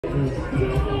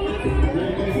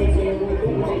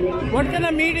What kind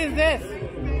of meat is this?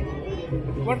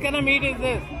 What kind of meat is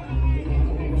this?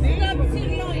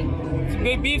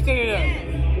 Beef sirloin.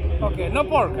 Okay, no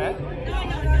pork, eh? No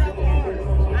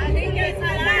pork. I think it's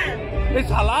halal.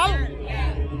 It's halal?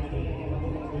 Yeah.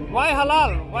 Why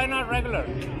halal? Why not regular?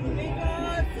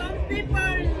 Because some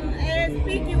people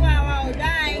speaking about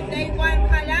that. They want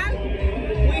halal.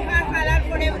 We have halal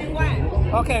for everyone.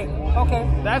 Okay, okay.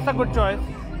 That's a good choice.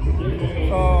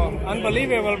 So,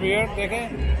 unbelievable beer. देखें,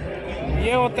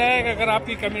 ये होता है कि अगर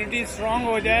आपकी community strong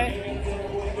हो जाए।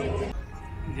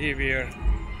 जी beer,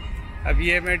 अब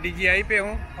ये मैं DGI पे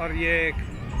हूँ और ये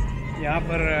यहाँ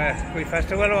पर कोई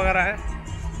फेस्टिवल वगैरह है,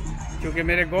 क्योंकि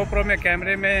मेरे GoPro में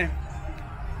कैमरे में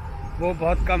वो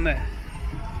बहुत कम है।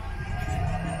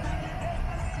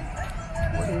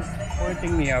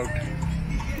 Pointing me out.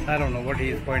 I don't know what he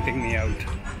is pointing me out.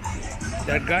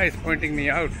 That guy is pointing me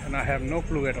out and I have no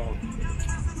clue at all.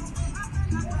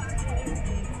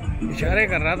 इशारे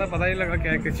कर रहा था, पता ही लगा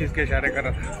क्या किस चीज़ के इशारे कर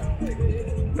रहा था।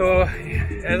 तो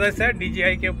एज आई सेड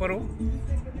DGI के ऊपर हूँ,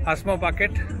 Osmo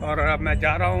पॉकेट, और अब मैं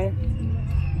जा रहा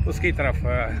हूँ उसकी तरफ।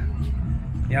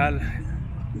 यहाँ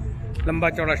लंबा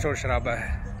चौड़ा शोर शराबा है,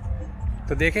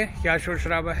 तो देखें क्या शोर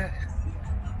शराबा है।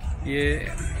 ये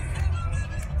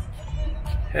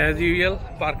एज यूजुअल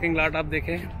पार्किंग लॉट आप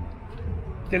देखें,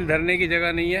 तिल धरने की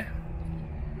जगह नहीं है।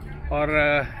 और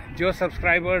जो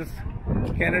सब्सक्राइबर्स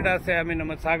कनाडा से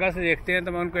मिसिसागा से देखते हैं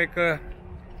तो मैं उनको एक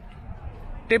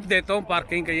टिप देता हूँ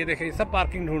पार्किंग का। ये देखें, सब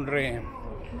पार्किंग ढूंढ रहे हैं।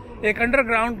 एक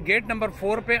अंडरग्राउंड गेट नंबर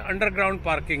 4 पे अंडरग्राउंड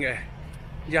पार्किंग है,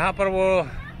 जहाँ पर वो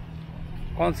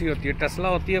कौन सी होती है, टेस्ला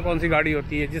होती है, कौन सी गाड़ी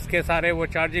होती है, जिसके सारे वो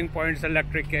चार्जिंग पॉइंट्स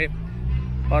इलेक्ट्रिक के,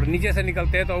 और नीचे से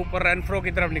निकलते हैं तो ऊपर रेनफ्रो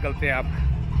की तरफ निकलते हैं आप।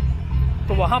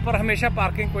 तो वहाँ पर हमेशा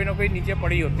पार्किंग कोई ना कोई नीचे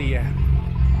पड़ी होती है।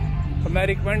 तो मैं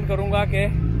रिकमेंड करूँगा कि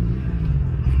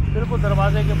बिल्कुल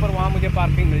दरवाजे के ऊपर वहाँ मुझे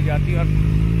पार्किंग मिल जाती है। और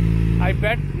आई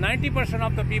बेट 90%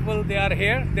 of the people they are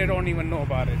here, they don't even know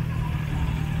about it.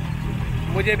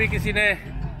 मुझे भी किसी ने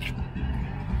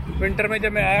विंटर में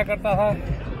जब मैं आया करता था,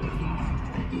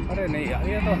 अरे नहीं यार,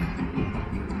 ये तो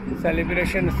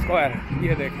सेलिब्रेशन स्क्वायर,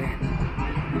 ये देखें,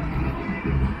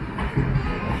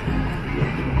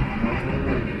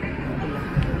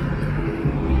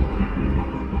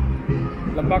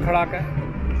 लंबा खड़ाक है,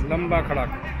 लंबा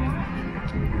खड़ाक।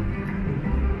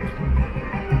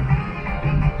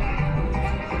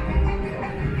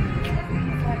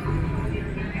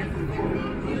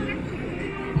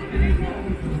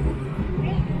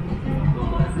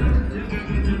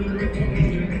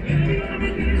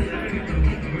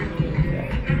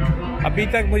 अभी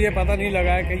तक मुझे पता नहीं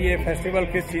लगा है कि ये फेस्टिवल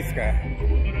किस चीज़ का है।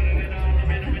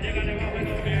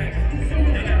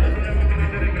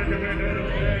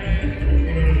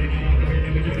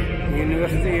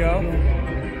 University of...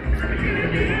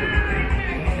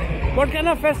 What kind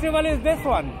of festival is this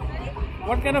one?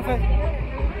 What kind of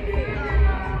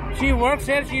She works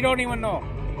here, she don't even know.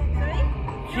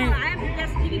 Sorry? No, I'm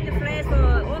just giving the flyers for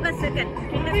August 2nd.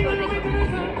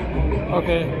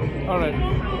 Okay, all right.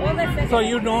 August 2nd. So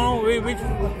you know which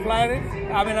flyer is?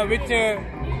 I mean, which...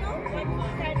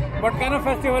 what kind of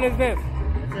festival is this?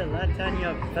 It's a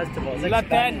Latanya festival. It's like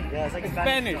Latin. Yeah, it's like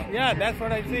Spanish. Yeah, that's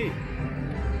what I see.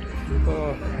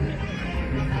 So,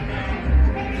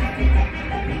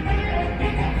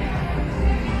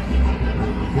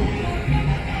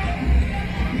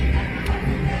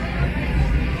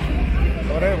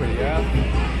 अरे भैया,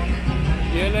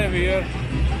 ये ले भैया,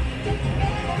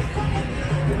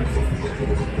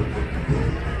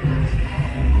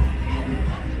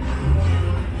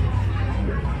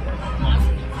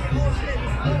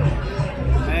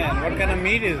 man, what kind of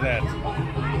meat is that?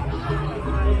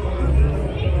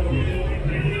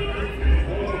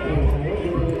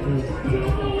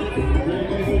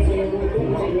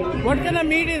 What kind of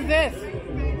meat is this?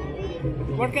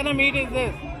 What kind of meat is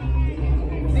this?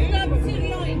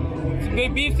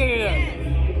 Beef sirloin.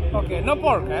 Okay, no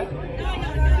pork, eh? No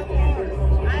pork.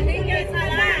 I think it's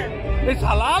halal. It's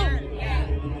halal? Yeah.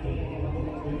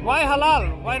 Why halal?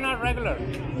 Why not regular?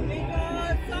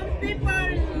 Because some people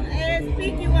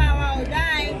speaking about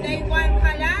that. They want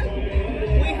halal.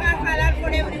 We have halal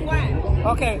for everyone.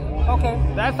 Okay, okay,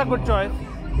 that's a good choice.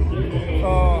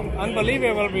 So,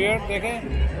 unbelievable beer. देखें,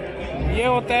 ये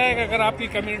होता है कि अगर आपकी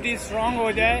community strong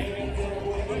हो जाए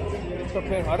तो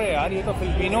फिर, अरे यार, ये तो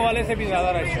फिलिपिनो वाले से भी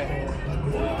ज़्यादा रश है।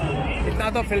 इतना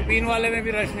तो फिलिपीन वाले में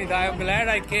भी रश नहीं था। आई एम ग्लैड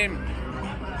आई केम।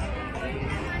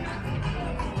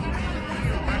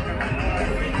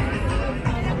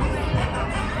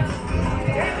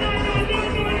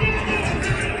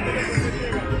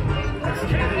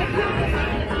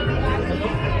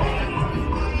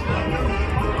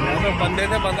 बंदे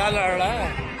से बंदा लड़ रहा है।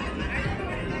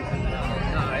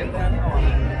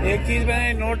 एक चीज़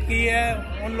मैंने नोट की है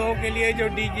उन लोगों के लिए जो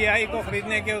DJI को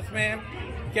ख़रीदने के, उसमें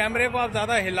कैमरे को आप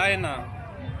ज़्यादा हिलाए ना।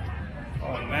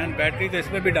 और मैन बैटरी तो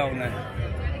इसमें भी डाउन है।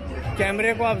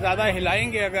 कैमरे को आप ज़्यादा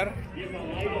हिलाएंगे अगर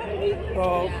तो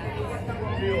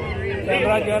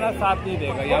कैमरा जो है ना साथ नहीं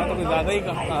देगा। यहाँ तो कुछ ज़्यादा ही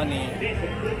कहानी है।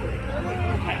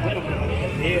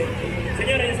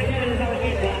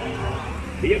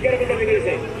 Y yo quiero que te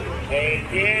dice, el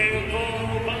tiempo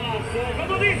pasó,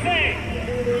 como dice,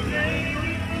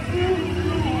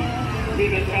 y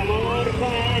nuestro amor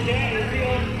falleció.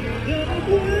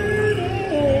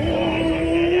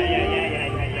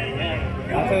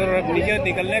 यहाँ से नीचे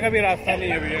निकलने का भी रास्ता नहीं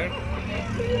है भैया,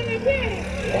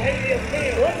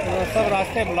 तो सब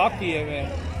रास्ते ब्लॉक किए हुए हैं।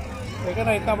 देखो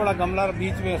ना, इतना बड़ा गमला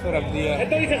बीच में इसको रख दिया है।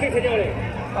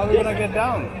 अब यू गोना गेट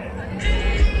डाउन।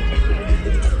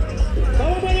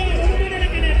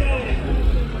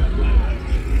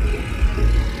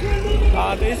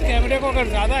 हाँ, तो इस कैमरे को अगर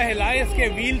ज़्यादा हिलाए इसके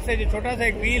व्हील से, जो छोटा सा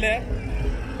एक व्हील है,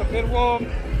 तो फिर वो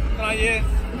इतना ये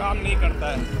काम नहीं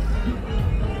करता है।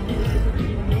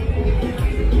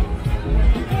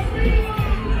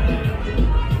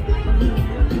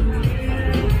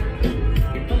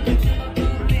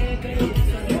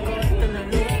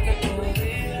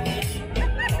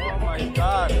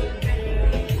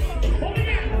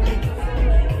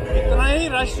 इतना ही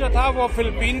रश जो था वो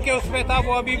फिलिपीन के उसमें था,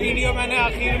 वो अभी वीडियो मैंने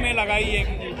आखिर में लगाई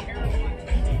है।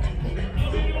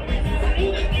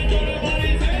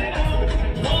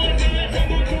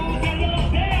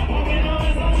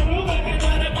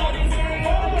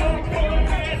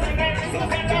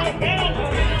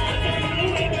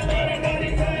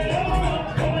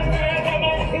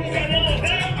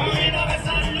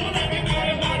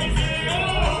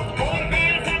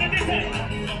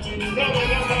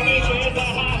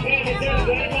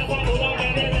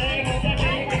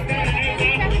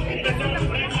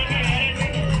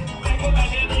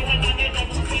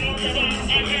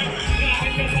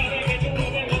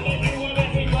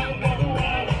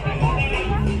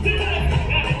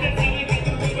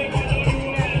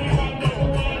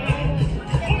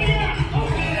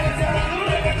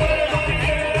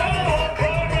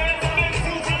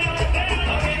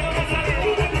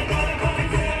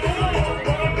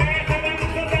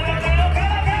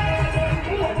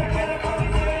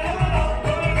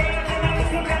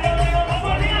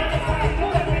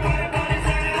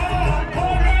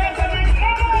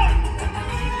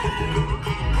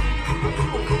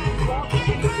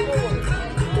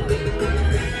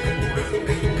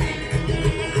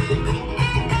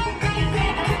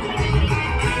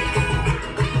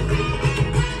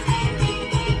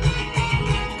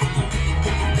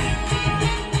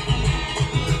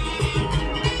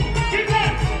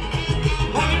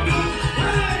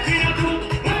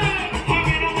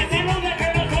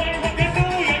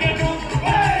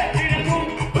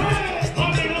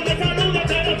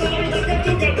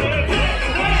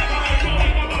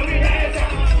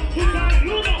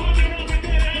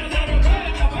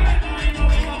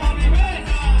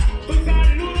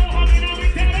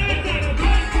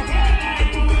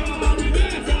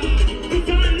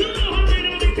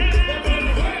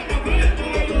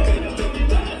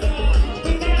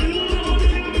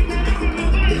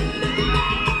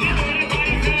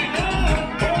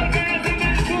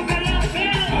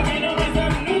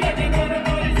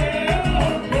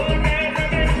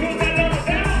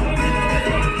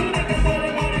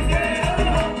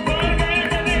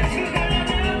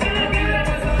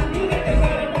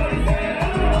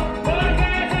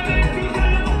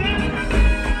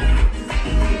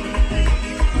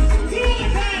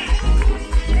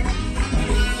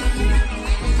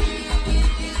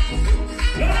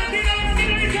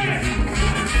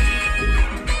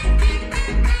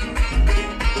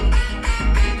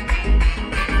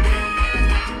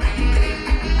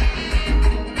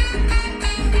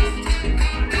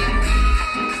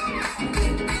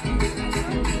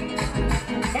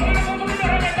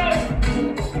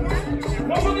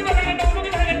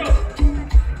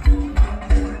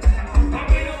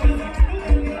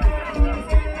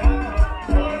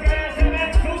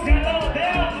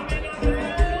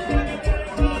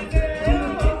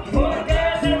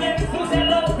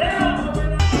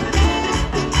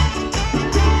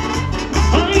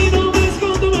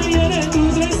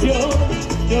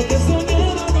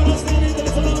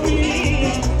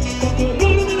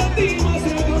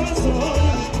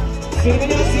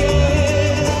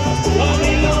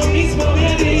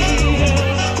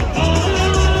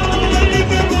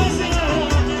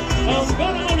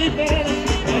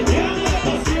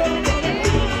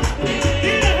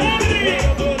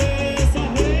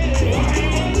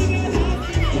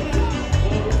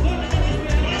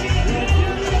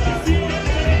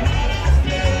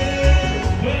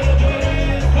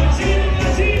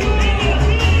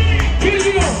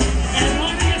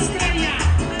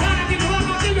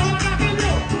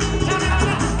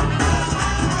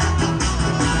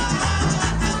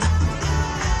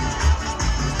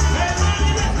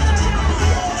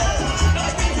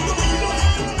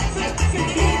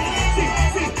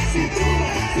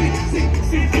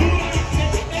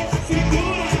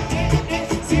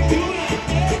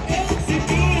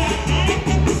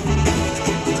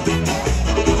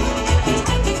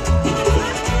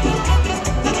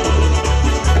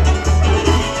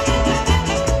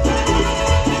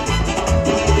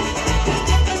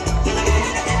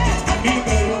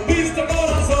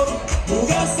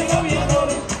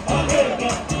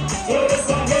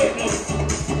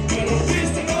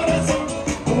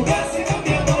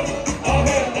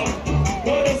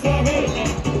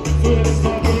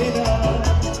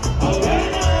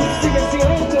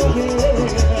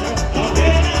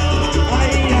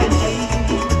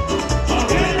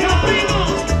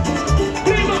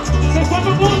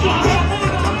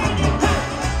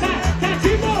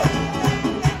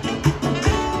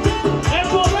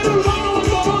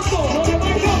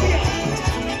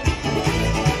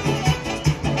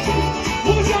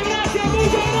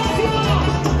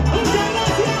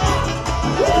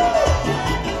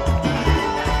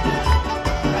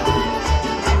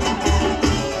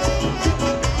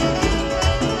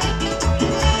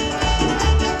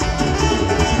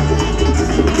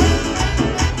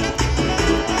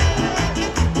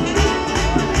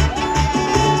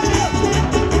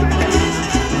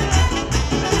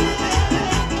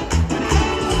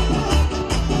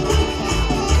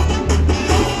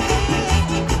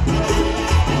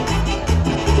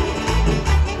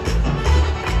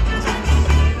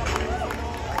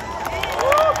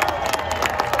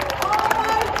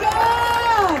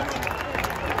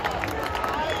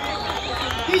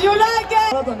 Did you like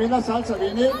it? También la salsa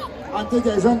viene antes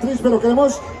de eso, pero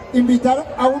queremos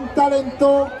invitar a un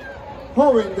talento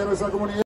joven de nuestra comunidad.